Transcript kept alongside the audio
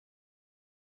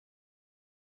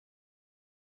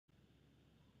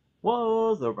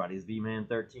What's up, everybody? It's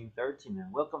Vman1313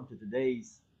 and welcome to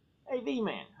today's Hey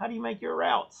V-Man, how do you make your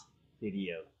routes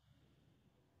video.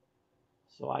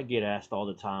 So I get asked all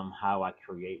the time how I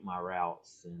create my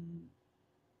routes and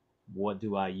what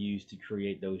do I use to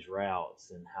create those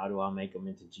routes and how do I make them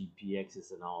into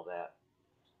GPXs and all that.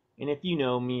 And if you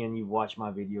know me and you've watched my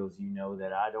videos, you know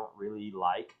that I don't really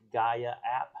like GAIA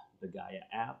app, the GAIA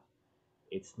app.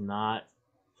 It's not,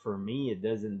 for me, it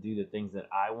doesn't do the things that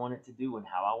I want it to do and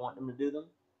how I want them to do them.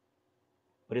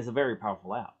 But it's a very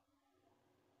powerful app.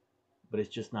 But it's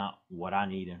just not what I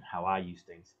need and how I use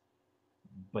things.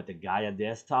 But the GAIA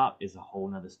desktop is a whole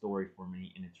nother story for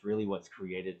me, and it's really what's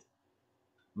created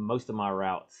most of my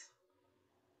routes.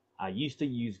 I used to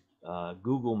use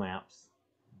Google Maps,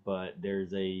 but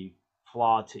there's a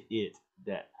flaw to it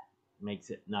that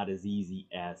makes it not as easy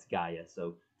as GAIA.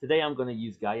 So today I'm going to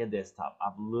use GAIA desktop.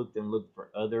 I've looked and looked for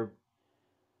other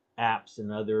apps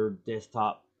and other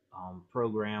desktop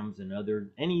programs and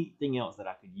anything else that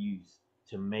I could use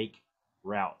to make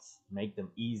routes, make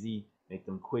them easy, make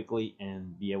them quickly,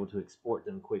 and be able to export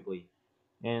them quickly.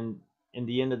 And at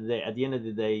the end of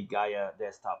the day, GAIA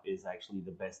desktop is actually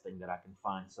the best thing that I can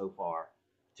find so far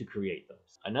to create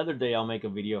those. Another day I'll make a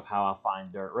video of how I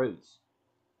find dirt roads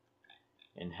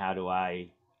and how do I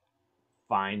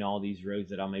find all these roads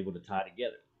that I'm able to tie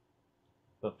together.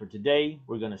 But for today,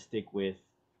 we're going to stick with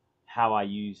how I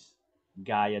use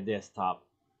GAIA desktop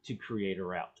to create a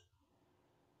route.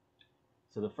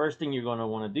 So the first thing you're going to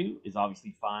want to do is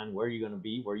obviously find where you're going to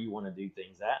be, where you want to do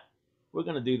things at. We're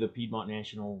going to do the Piedmont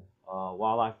National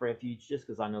Wildlife Refuge just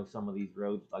because I know some of these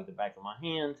roads like the back of my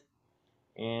hand,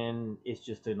 and it's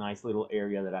just a nice little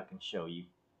area that I can show you.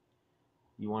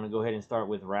 You want to go ahead and start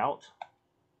with route.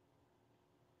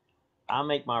 I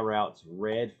make my routes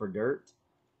red for dirt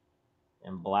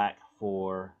and black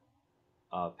for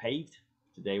paved.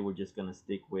 Today we're just going to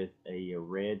stick with a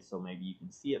red so maybe you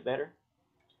can see it better.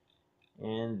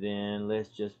 And then let's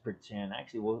just pretend,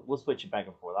 actually we'll switch it back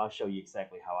and forth. I'll show you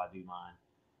exactly how I do mine.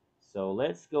 So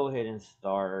let's go ahead and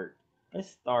start. Let's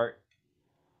start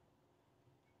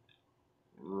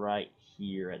right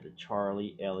here at the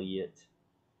Charlie Elliott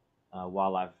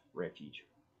Wildlife Refuge.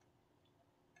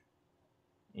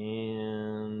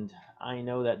 And I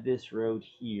know that this road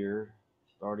here,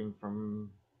 starting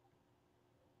from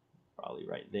probably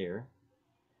right there,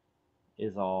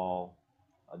 is all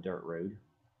a dirt road.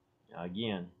 Now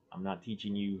again, I'm not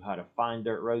teaching you how to find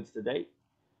dirt roads today.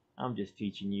 I'm just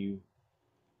teaching you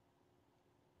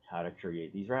how to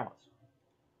create these routes.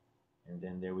 And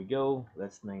then there we go.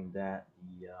 Let's name that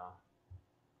the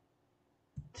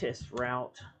test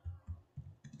route.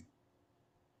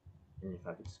 And if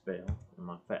I could spell, and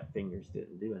my fat fingers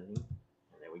didn't do anything.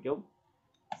 And there we go.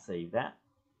 Save that.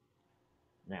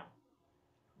 Now,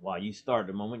 while you start,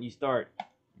 the moment you start,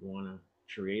 you want to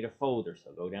create a folder. So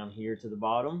go down here to the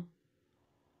bottom,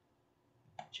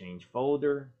 change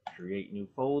folder, create new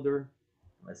folder.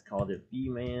 Let's call it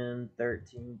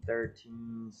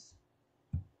Vman1313's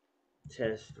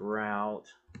test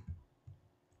route.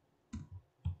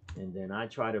 And then I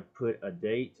try to put a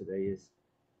date. Today is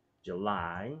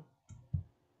July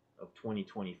of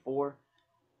 2024.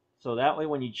 So that way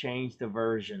when you change the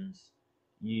versions,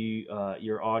 you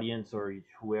your audience or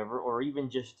whoever, or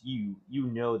even just you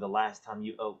know the last time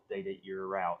you updated your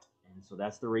route. And so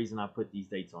that's the reason I put these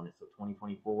dates on it. So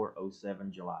 2024-07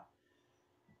 July.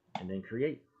 And then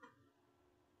create.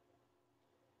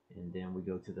 And then we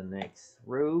go to the next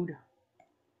road.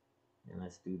 And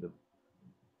let's do the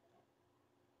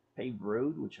paved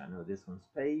road, which I know this one's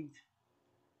paved.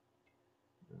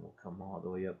 And we'll come all the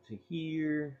way up to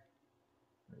here.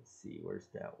 Let's see, where's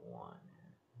that one?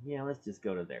 Yeah, let's just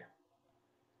go to there.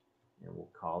 And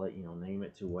we'll call it, name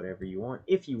it to whatever you want.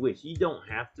 If you wish, you don't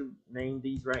have to name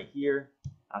these right here.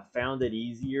 I found it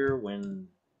easier when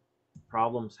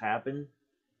problems happen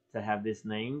to have this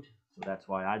named. So that's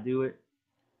why I do it.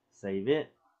 Save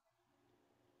it.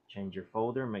 Change your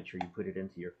folder. Make sure you put it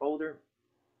into your folder.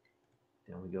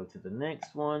 Then we go to the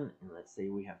next one. And let's say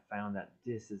we have found that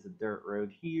this is a dirt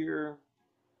road here.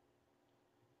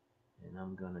 And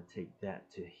I'm going to take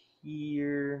that to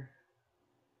here.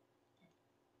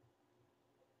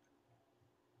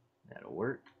 That'll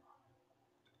work.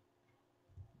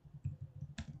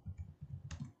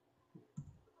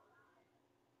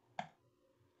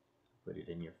 Put it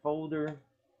in your folder.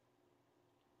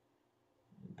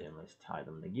 And then let's tie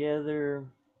them together.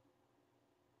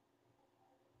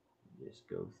 This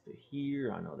goes to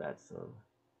here. I know that's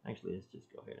actually, let's just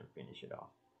go ahead and finish it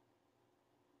off.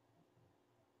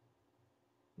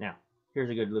 Now,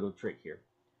 here's a good little trick here.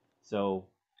 So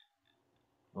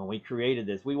when we created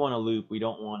this, we want a loop. We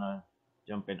don't want to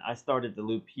jump in. I started the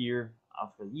loop here.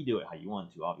 You do it how you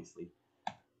want to, obviously.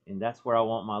 And that's where I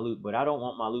want my loop, but I don't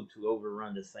want my loop to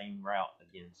overrun the same route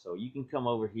again. So you can come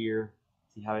over here,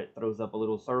 see how it throws up a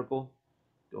little circle?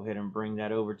 Go ahead and bring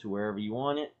that over to wherever you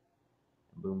want it.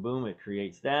 Boom, boom, it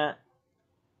creates that.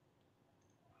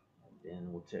 And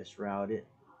then we'll test route it.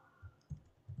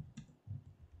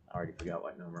 I already forgot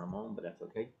what number I'm on, but that's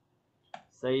okay.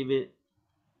 Save it,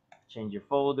 change your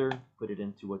folder, put it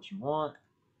into what you want,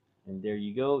 and there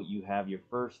you go. You have your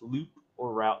first loop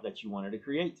or route that you wanted to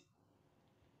create.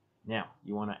 Now,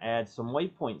 you want to add some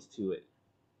waypoints to it.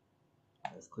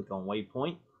 Let's click on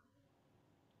waypoint.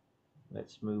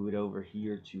 Let's move it over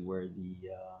here to where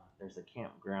there's a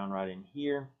campground right in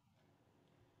here.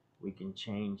 We can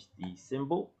change the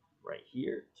symbol right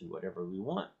here to whatever we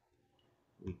want.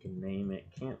 We can name it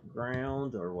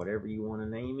campground or whatever you want to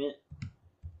name it.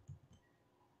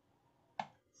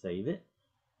 Save it.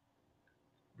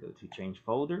 Go to change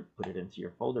folder, put it into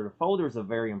your folder. The folder is a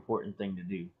very important thing to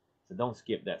do, so don't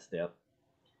skip that step.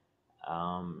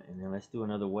 And then let's do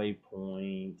another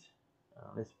waypoint.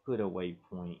 Let's put a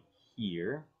waypoint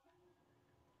here.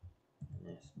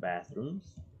 And it's bathrooms.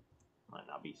 Might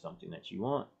not be something that you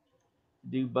want to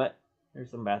do, but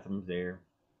there's some bathrooms there.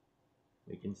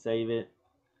 We can save it,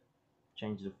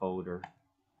 change the folder,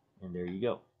 and there you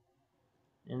go.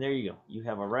 And there you go. You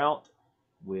have a route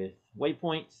with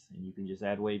waypoints, and you can just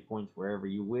add waypoints wherever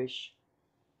you wish,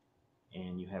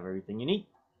 and you have everything you need.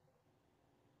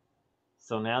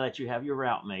 So now that you have your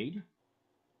route made,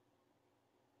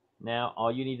 now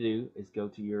all you need to do is go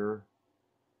to your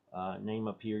name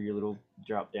up here, your little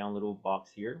drop down little box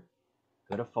here,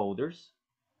 go to folders,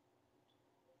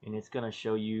 and it's going to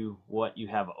show you what you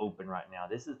have open right now.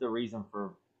 This is the reason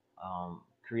for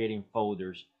creating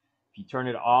folders. If you turn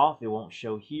it off, it won't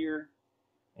show here,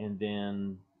 and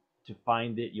then to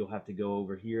find it, you'll have to go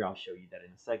over here. I'll show you that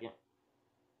in a second.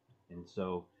 And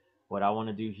so what I want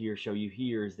to do here, show you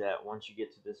here, is that once you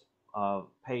get to this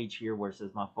page here where it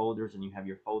says my folders and you have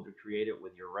your folder created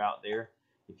with your route there,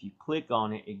 if you click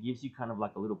on it, it gives you kind of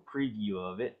like a little preview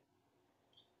of it,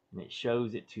 and it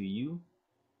shows it to you.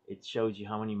 It shows you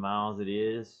how many miles it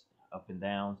is, up and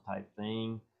down type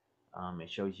thing. It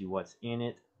shows you what's in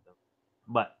it.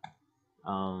 But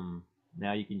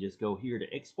now you can just go here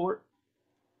to export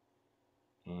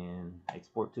and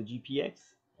export to GPX,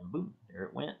 and boom, there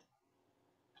it went.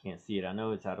 Can't see it, I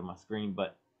know it's out of my screen,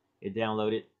 but it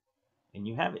downloaded, and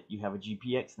you have it. You have a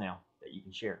GPX now that you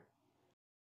can share.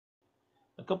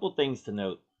 A couple things to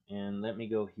note, and let me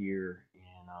go here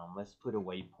and let's put a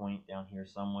waypoint down here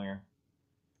somewhere,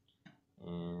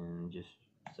 and just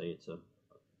say it's a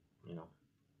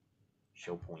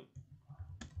show point,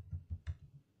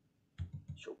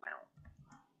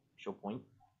 show point.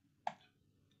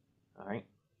 All right,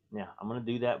 now I'm gonna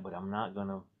do that, but I'm not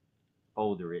gonna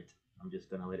folder it. I'm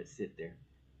just gonna let it sit there.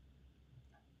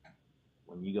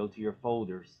 When you go to your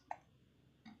folders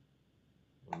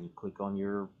and you click on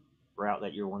your route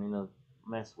that you're wanting to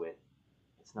mess with,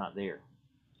 it's not there.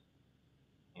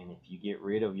 And if you get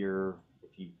rid of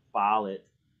if you file it,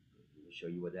 let me show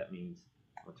you what that means.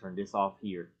 I'll turn this off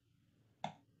here,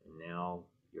 and now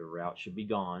your route should be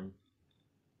gone.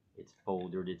 It's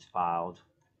foldered, it's filed,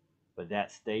 but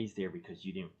that stays there because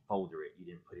you didn't folder it. You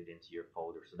didn't put it into your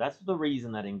folder. So that's the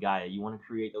reason that in GAIA you want to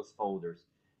create those folders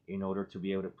in order to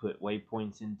be able to put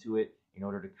waypoints into it, in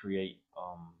order to create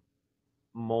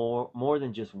more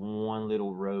than just one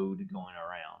little road going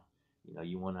around.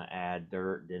 You want to add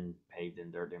dirt, then paved,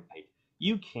 then dirt, then paved.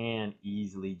 You can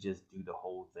easily just do the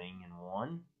whole thing in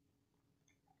one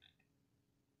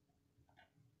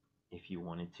if you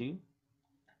wanted to,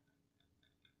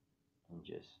 and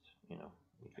just you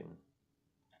can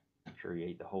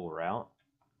create the whole route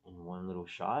in one little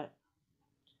shot.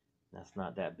 That's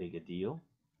not that big a deal.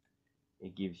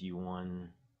 It gives you one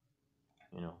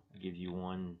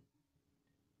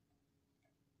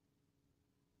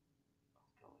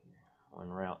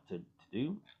route to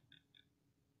do,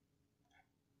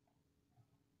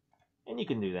 and you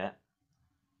can do that,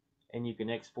 and you can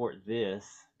export this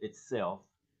itself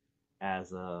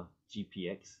as a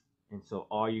GPX, and so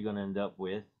all you're going to end up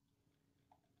with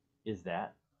is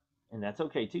that, and that's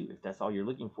okay too. If that's all you're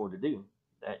looking for to do,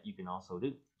 that you can also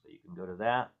do. So you can go to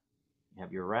that, you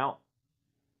have your route.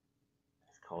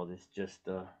 Let's call this just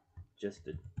a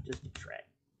track,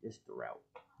 just the route.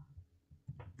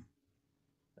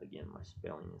 Again, my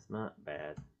spelling is not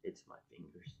bad. It's my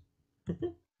fingers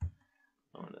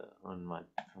on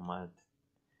my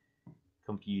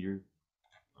computer.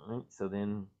 All right, so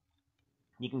then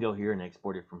you can go here and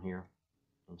export it from here,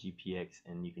 and GPX,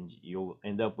 and you'll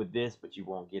end up with this, but you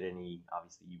won't get any.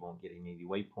 Obviously, you won't get any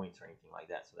waypoints or anything like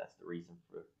that. So that's the reason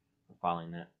for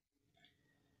filing that.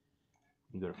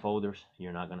 You go to folders,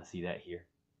 you're not going to see that here.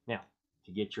 Now,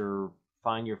 to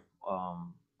find your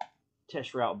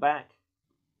test route back,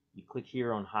 you click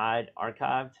here on Hide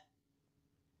Archived,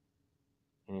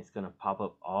 and it's going to pop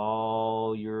up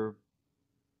all your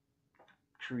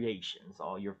creations,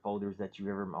 all your folders that you've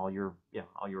ever, all your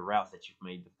routes that you've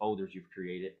made, the folders you've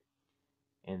created.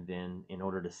 And then in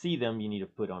order to see them, you need to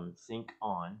put on sync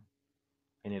on,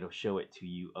 and it'll show it to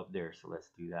you up there. So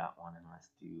let's do that one, and let's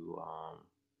do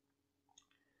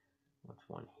what's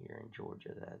one here in Georgia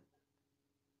that,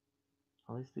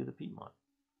 oh, let's do the Piedmont.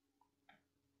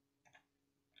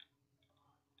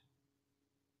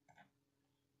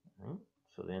 All right.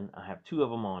 So then I have two of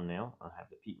them on now. I have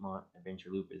the Piedmont Adventure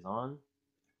Loop is on.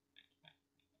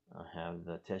 I have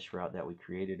the test route that we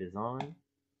created is on.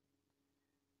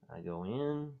 I go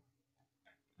in,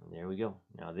 and there we go.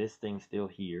 Now this thing's still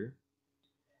here.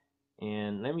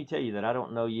 And let me tell you that I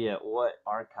don't know yet what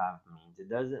archive means. It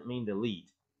doesn't mean delete.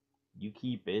 You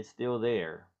keep it, it's still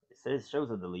there. It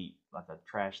shows a delete, like a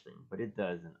trash thing, but it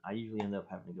doesn't. I usually end up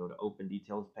having to go to Open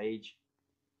Details page.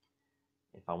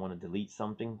 If I want to delete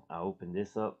something, I open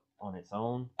this up on its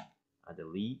own. I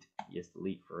delete, yes,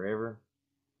 delete forever.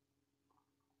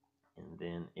 And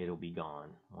then it'll be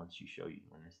gone once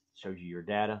when it shows you your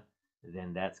data,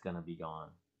 then that's going to be gone.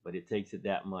 But it takes it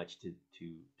that much to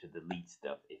delete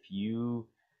stuff. If you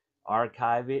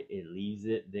archive it, it leaves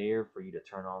it there for you to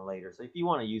turn on later. So if you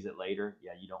want to use it later,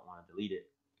 yeah, you don't want to delete it.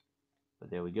 But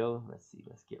there we go. Let's see.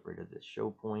 Let's get rid of this show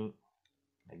point.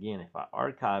 Again, if I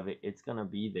archive it, it's going to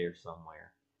be there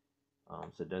somewhere.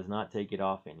 So it does not take it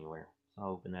off anywhere. So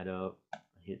I'll open that up,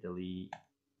 hit delete,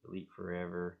 delete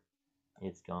forever.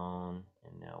 It's gone.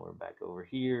 And now we're back over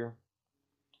here.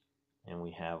 And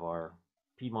we have our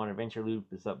Piedmont Adventure Loop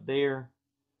is up there.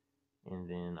 And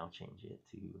then I'll change it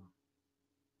to,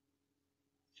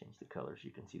 change the colors.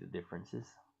 You can see the differences.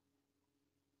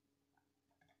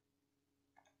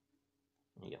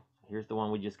 There you go. Here's the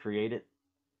one we just created.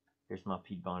 Here's my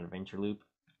Piedmont Adventure Loop.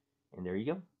 And there you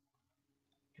go.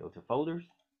 Go to folders.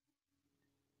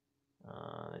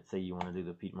 Let's say you want to do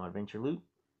the Piedmont Adventure Loop.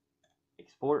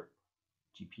 Export,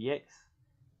 GPX,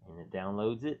 and it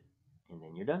downloads it, and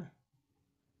then you're done.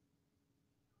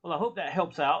 Well, I hope that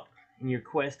helps out in your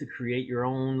quest to create your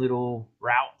own little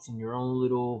routes and your own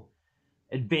little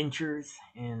adventures.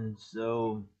 And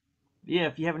so, yeah,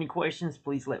 if you have any questions,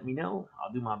 please let me know.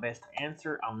 I'll do my best to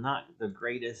answer. I'm not the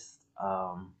greatest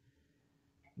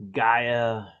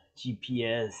GAIA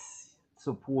GPS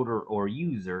supporter or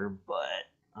user, but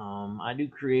I do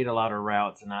create a lot of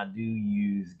routes, and I do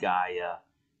use GAIA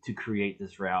to create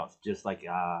this routes, just like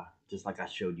I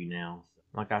showed you now.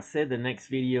 Like I said, the next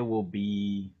video will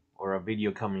be, or a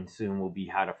video coming soon will be,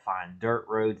 how to find dirt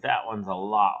roads. That one's a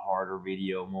lot harder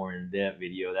video, more in-depth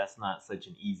video. That's not such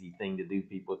an easy thing to do.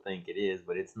 People think it is,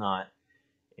 but it's not.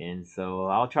 And so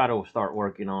I'll try to start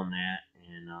working on that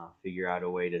and figure out a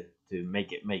way to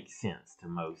make it make sense to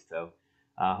most. So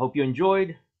I hope you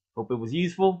enjoyed. Hope it was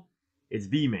useful. It's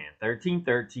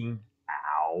Vman1313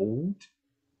 out.